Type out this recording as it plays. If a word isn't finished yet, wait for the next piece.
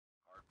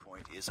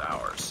is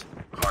ours.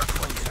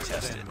 Hardpoint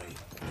contested.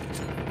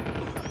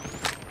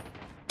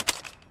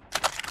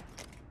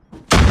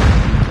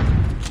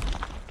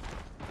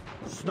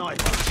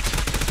 Sniper.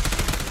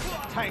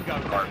 Tango.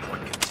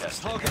 Hardpoint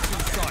contested. Targets in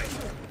sight.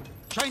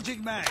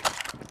 Changing mag.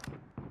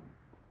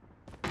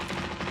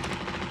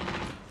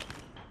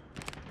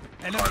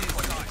 Enemy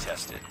Hardpoint in sight.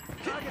 contested.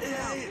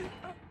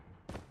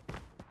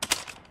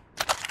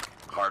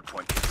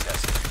 Hardpoint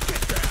contested.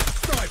 Get down.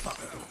 Sniper.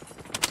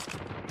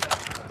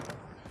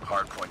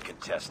 Hardpoint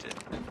contested.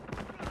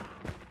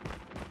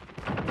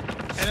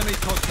 Enemy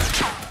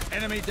contact.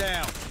 Enemy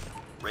down.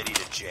 Ready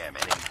to jam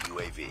enemy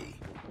UAV.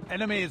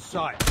 Enemy in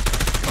sight.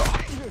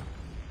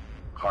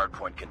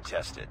 Hardpoint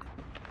contested.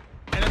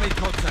 Enemy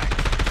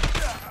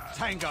contact.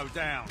 Tango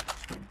down.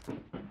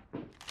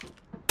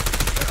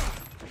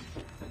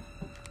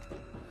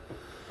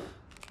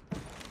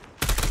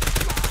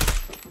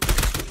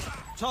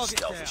 Target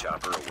Stealth down.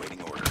 chopper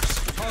awaiting orders.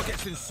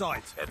 Targets in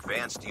sight.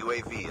 Advanced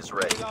UAV is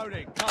ready.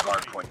 Reloading. Cover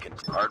me.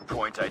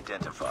 Hardpoint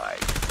identified.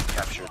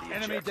 Capture the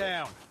Enemy objective.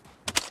 down.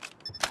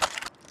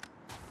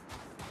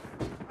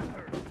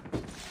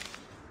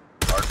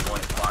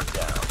 Hardpoint locked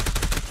down.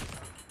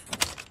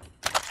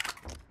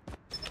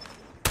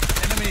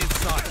 Enemy in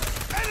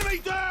sight. Enemy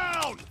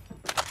down!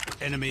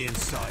 Enemy in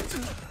sight.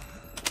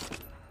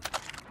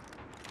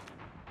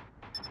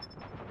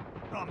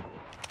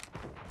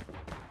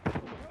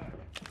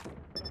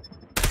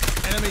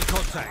 Enemy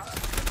contact.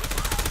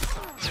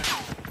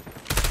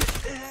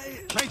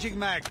 Changing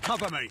mag,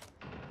 cover me.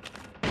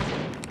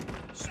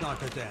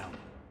 Sniper down.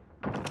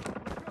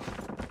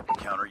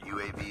 Counter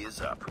UAV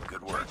is up.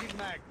 Good work. Changing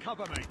mag,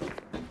 cover me.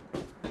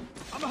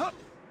 I'm up.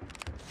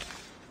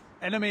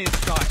 Enemy in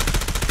sight.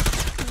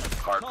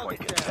 Hardpoint Target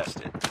down.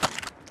 contested.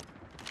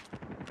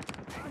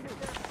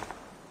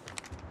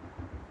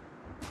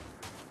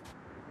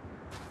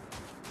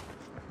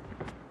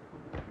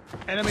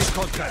 Enemy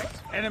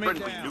contact. Enemy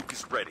Friendly down. nuke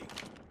is ready.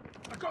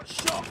 I got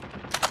shot.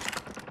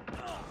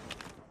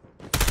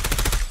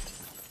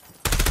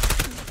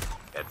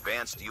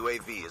 Advanced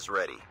UAV is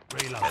ready.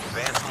 Reload.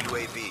 Advanced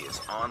UAV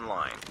is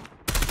online.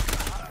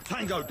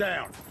 Tango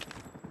down.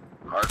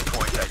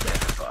 Hardpoint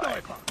identified.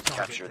 Sniper.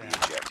 Capture the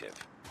Target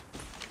objective.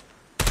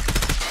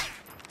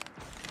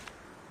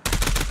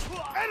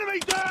 Enemy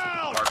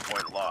down!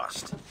 Hardpoint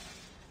lost.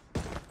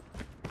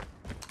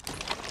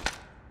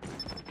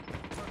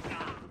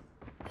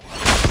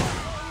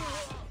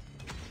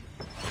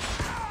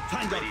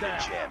 Tango Ready to down.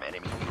 jam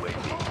enemy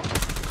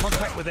UAV.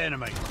 Contact with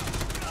enemy.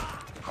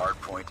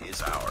 Hardpoint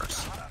is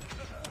ours.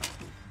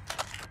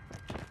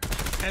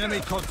 Enemy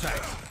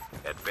contact.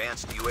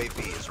 Advanced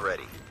UAV is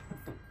ready.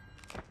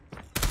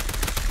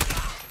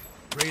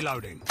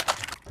 Reloading.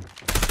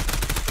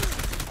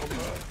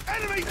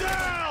 Enemy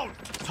down!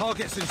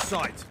 Targets in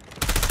sight.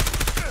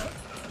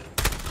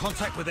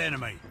 Contact with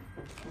enemy.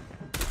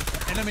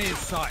 Enemy in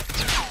sight.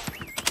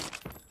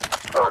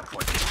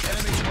 Hardpoint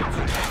Enemy contested.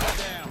 contact.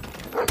 Down.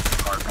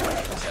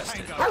 Hardpoint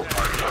contested. Tango down.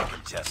 Hardpoint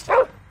contested.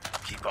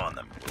 Keep on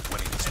them. We're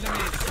winning this.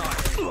 Enemy in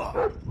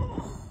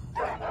sight.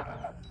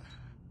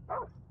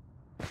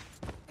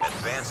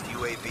 Advanced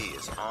UAV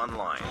is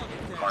online.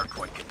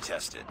 Hardpoint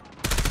contested.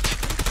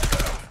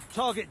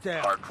 Target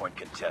down. Hardpoint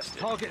contested.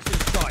 Targets in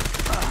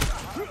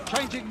sight.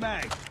 Changing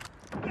mag.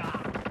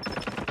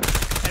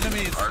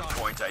 Enemy in sight.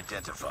 Hardpoint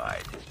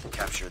identified.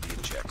 Capture the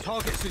objective.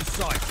 Targets in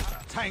sight.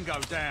 Tango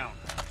down.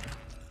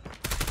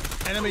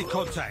 Enemy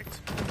contact.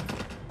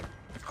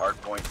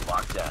 Hardpoint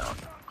locked down.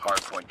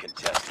 Hardpoint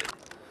contested.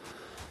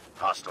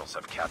 Hostiles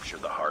have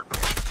captured the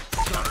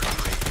hardpoint. Counter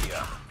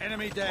UAV up.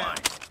 Enemy down.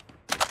 Flying.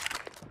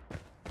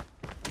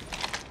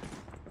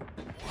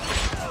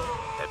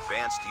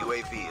 Advanced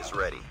UAV is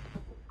ready.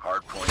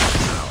 Hardpoint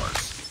is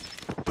ours.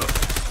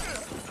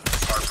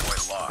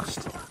 Hardpoint lost.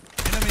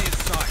 Enemy in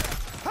sight.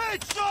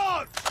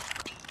 Headshot!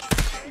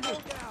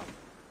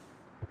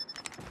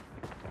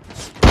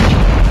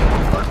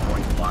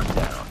 Hardpoint locked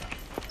down.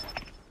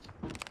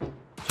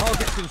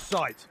 Targets in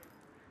sight.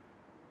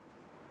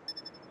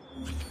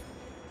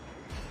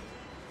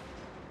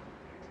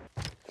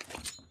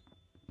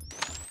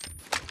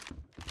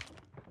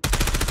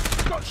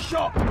 Got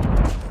shot!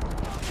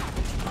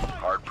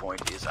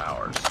 Hardpoint is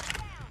ours.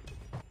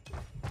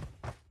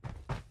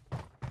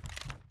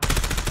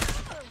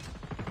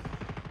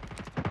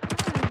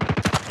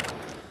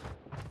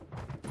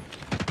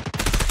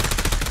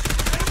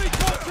 Enemy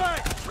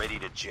contact! Ready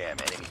to jam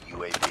enemy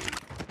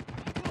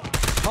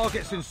UAV.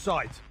 Targets in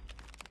sight.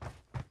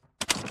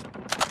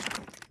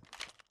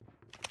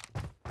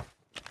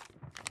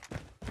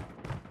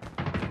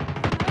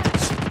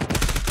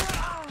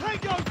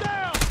 Tango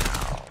down!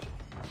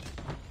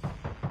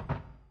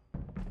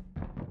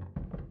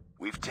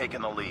 We've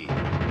taken the lead.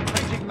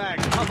 Changing mag,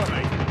 cover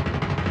me.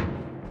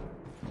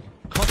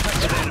 Contact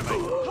with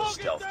enemy. Target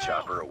Stealth down!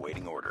 chopper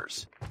awaiting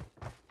orders.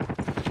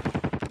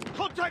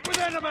 Contact with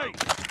enemy!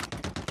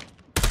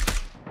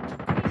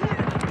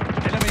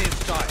 Enemy in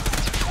sight.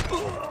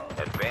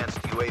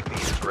 Advanced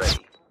UAV is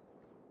ready.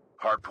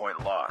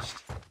 Hardpoint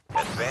lost.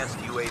 Advanced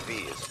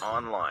UAV is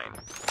online.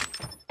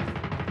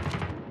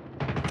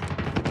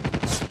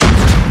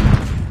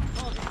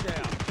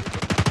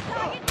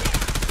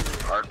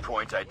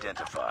 Hardpoint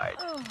identified.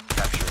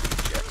 Capture the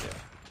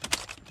objective.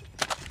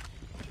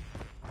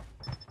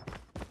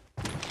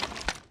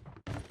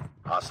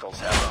 Hostiles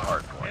have the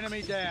hardpoint.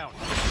 Enemy down.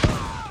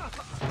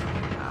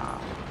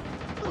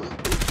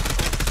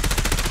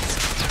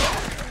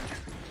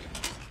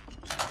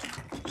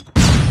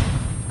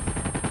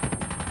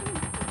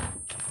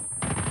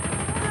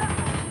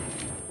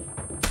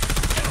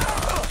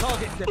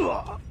 Target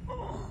down.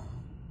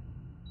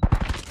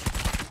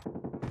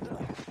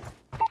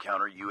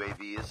 Counter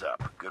UAV is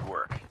up. Good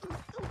work.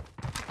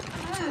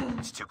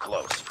 It's too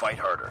close. Fight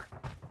harder.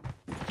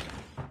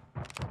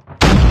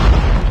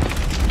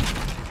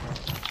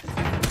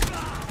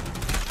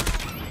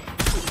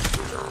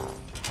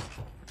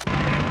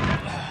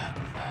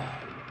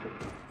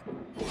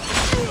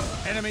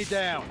 Enemy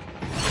down.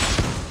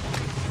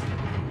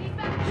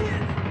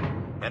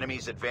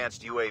 Enemy's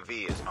advanced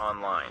UAV is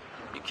online.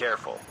 Be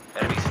careful.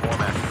 Enemy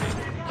swarm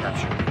activated.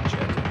 Capture the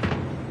objective.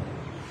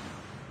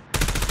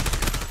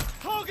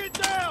 Target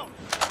down.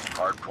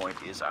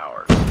 Hardpoint is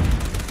ours.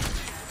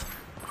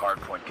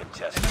 Hardpoint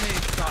contested. Enemy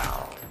in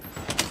sight.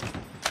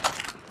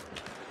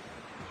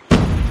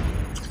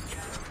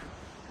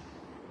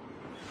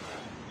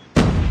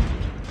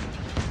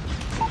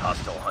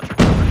 Hostile hunter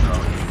killer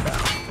drone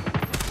inbound.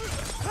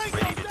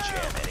 Ready to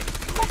jam enemy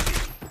UAV.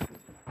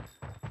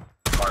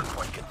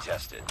 Hardpoint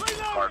contested.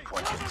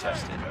 Hardpoint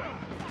contested.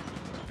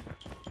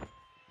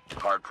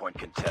 Hardpoint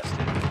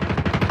contested.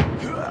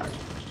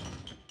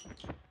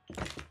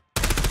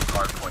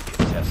 Hardpoint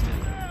contested.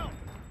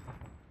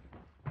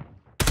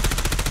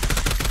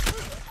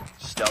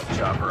 Stealth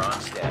chopper on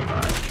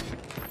standby.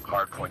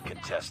 Hardpoint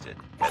contested.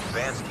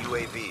 Advanced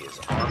UAV is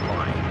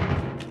online.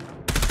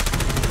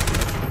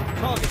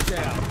 Target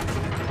down.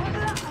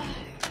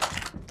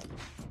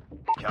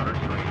 Counter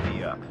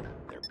UAV up.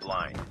 They're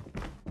blind.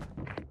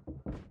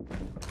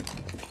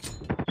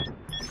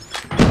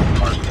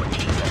 Hardpoint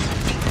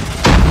contested.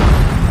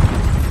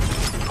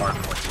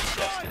 Hardpoint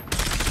contested.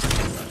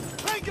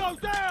 Tango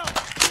down.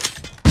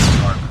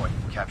 Hardpoint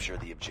capture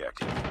the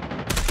objective.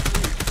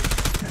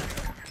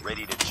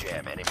 Ready to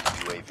jam enemy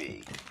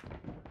UAV.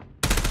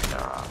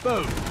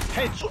 Boom.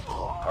 Headshot.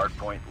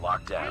 Hardpoint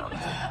locked down.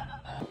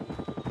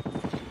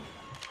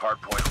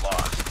 Hardpoint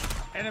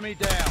lost. Enemy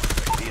down.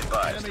 Be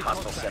advised, Enemy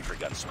hostile contact. sentry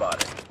gun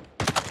spotted.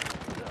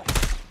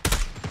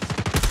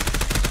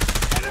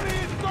 Enemy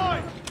in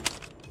sight.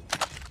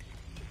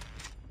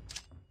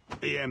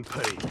 EMP.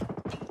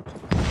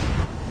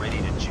 Ready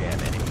to jam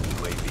enemy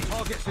UAV.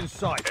 Targets in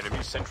sight.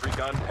 Enemy sentry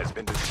gun has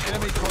been destroyed.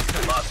 Enemy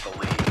contact. Lost the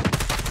lead.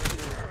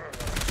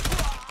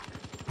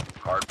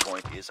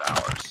 Hardpoint is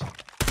ours.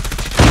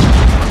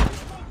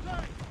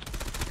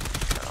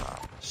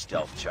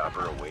 Stealth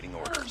chopper awaiting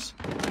orders.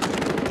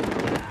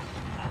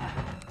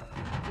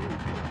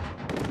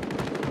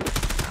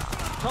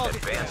 Target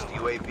Advanced down.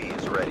 UAV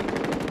is ready.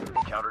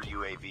 Counter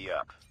UAV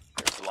up.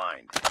 They're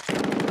blind.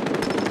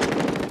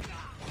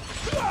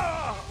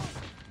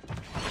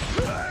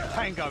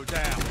 Tango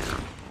down.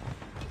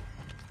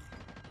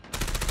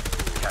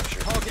 Capture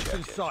the Targets in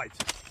objective. sight.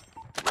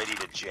 Ready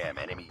to jam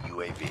enemy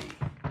UAV.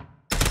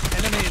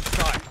 Enemy in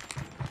sight.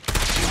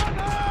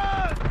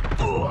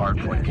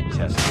 Hardpoint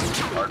contested.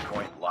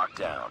 Hardpoint locked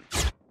down.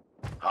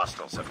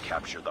 Hostiles have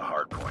captured the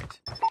hardpoint.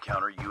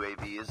 Counter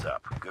UAV is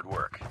up. Good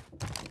work.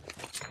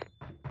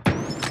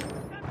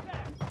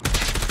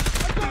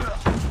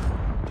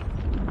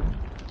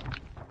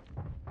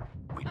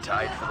 We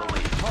tied for the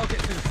lead.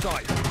 Targets in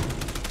sight.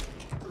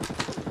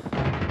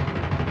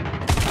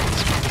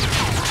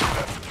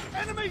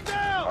 Enemy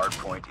down.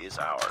 Hardpoint is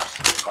ours.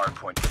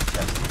 Hardpoint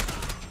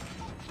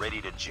contested.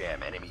 Ready to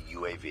jam enemy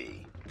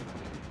UAV.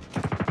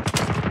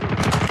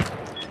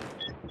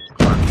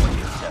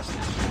 Hardpoint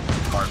contested.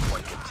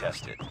 Hardpoint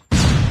contested.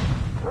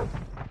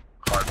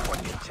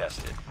 Hardpoint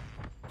contested.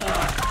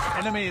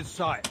 Enemy in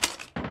sight.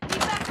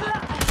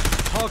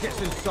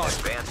 Targets in sight.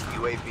 Advanced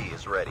UAV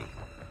is ready.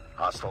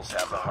 Hostiles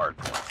have the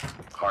hardpoint.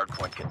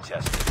 Hardpoint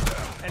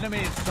contested. Enemy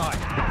in sight.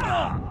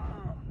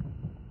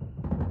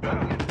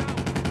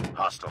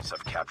 Hostiles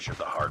have captured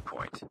the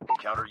hardpoint.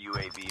 Counter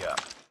UAV up.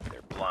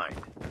 They're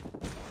blind.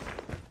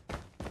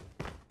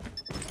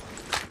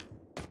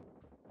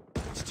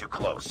 It's too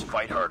close.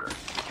 Fight harder.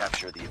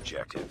 Capture the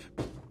objective.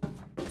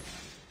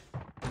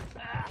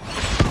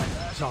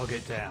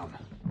 Target down.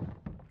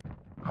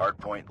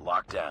 Hardpoint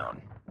locked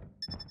down.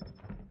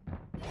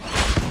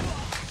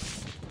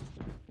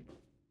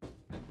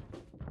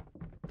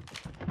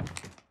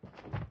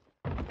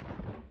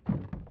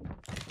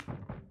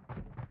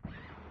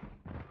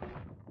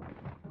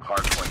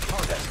 Hardpoint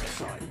contested.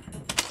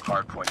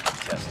 Hardpoint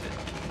contested.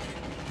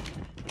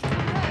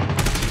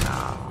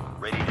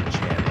 Ready to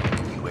jam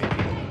enemy UAV.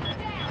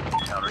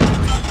 Counter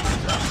UAV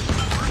is up.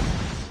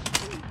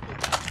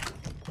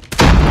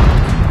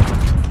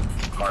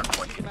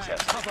 Hardpoint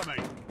contested. Cover me.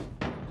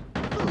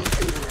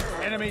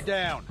 Enemy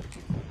down.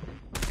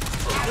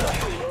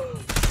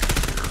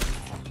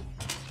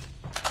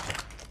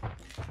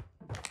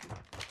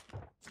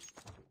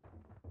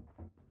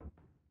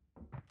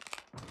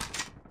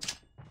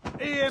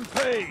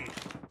 EMP.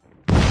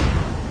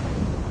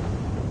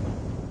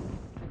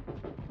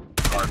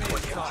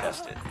 Hardpoint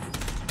contested.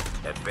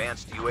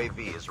 Advanced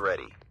UAV is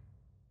ready.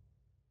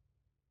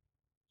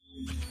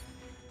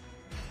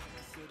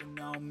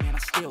 No, man, I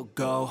still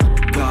go,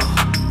 go,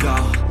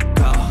 go,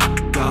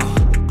 go,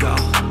 go.